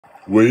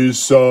We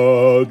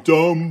sat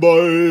down by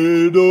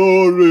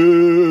the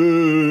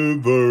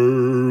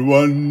river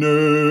one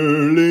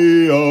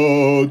early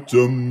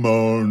autumn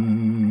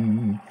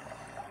morn.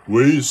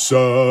 We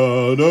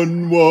sat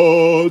and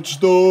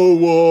watched the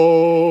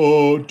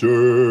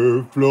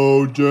water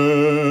flow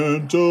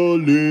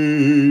gently,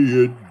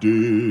 it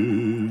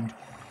did.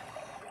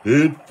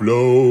 It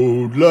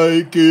flowed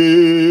like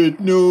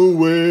it knew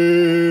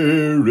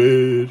where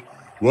it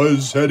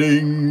was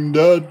heading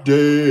that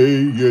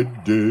day,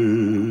 it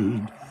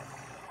did.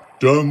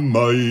 The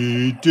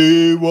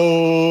mighty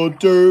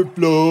water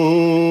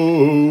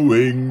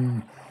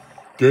flowing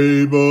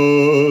gave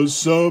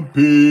us a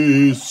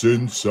peace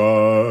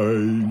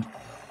inside.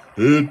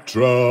 It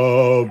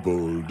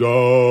traveled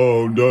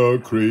down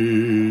the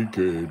creek,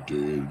 it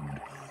did,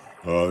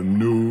 and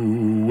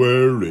knew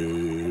where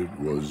it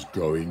was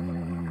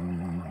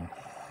going.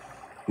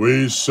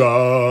 We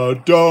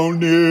sat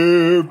down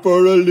here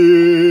for a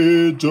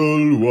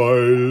little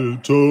while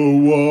to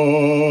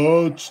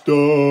watch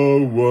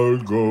the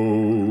world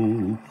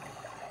go,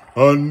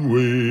 and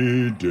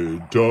we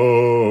did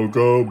talk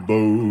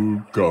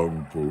about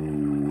Kung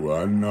Fu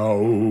and how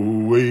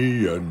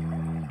we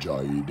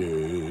enjoyed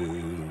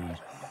it.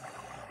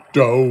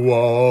 The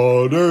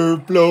water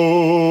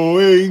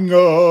flowing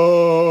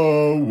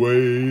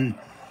away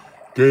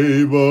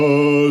gave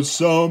us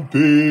some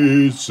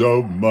peace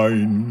of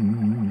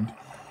mind.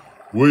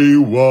 We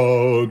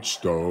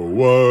watched the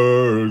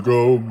world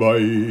go by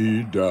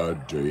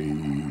that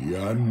day,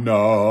 and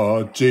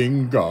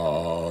nothing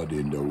got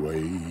in the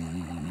way.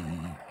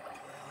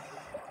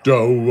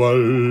 The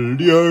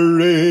world you're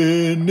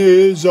in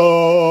is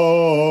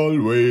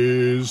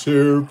always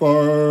here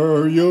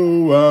for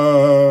you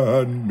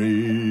and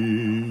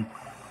me.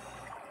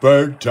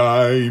 But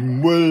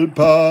time will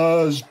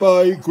pass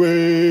by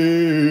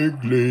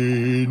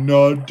quickly,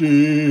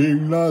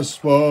 nothing lasts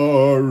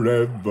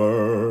forever.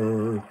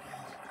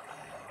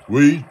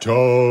 We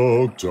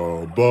talked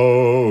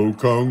about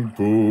Kung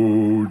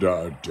Fu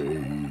that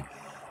day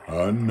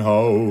and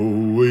how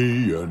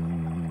we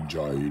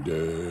enjoyed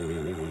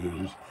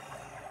it.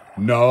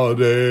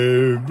 Not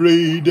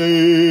every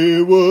day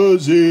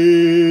was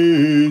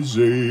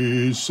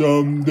easy,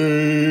 some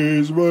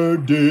days were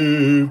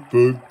difficult.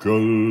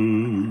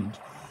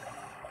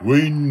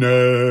 We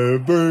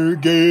never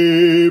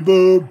gave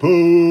up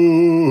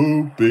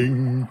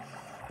hoping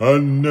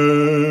and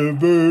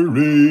never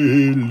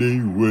really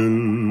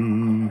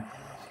will.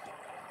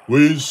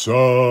 We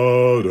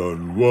sat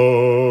and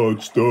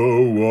watched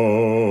the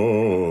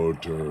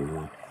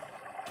water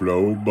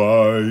flow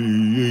by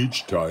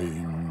each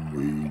time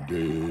we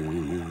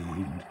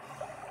did.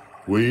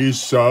 We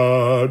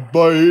sat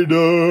by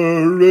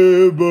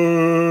the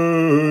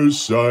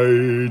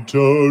riverside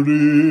to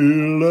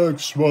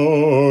relax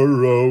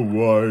for a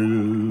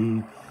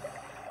while,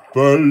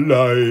 for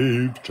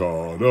life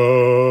taught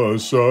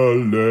us a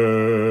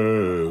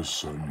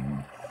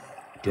lesson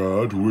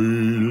that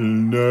we'll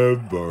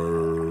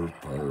never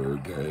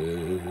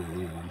forget.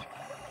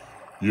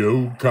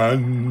 You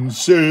can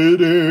sit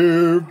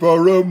here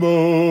for a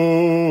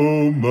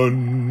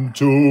moment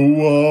to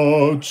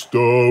watch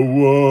the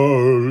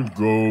world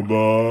go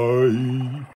by.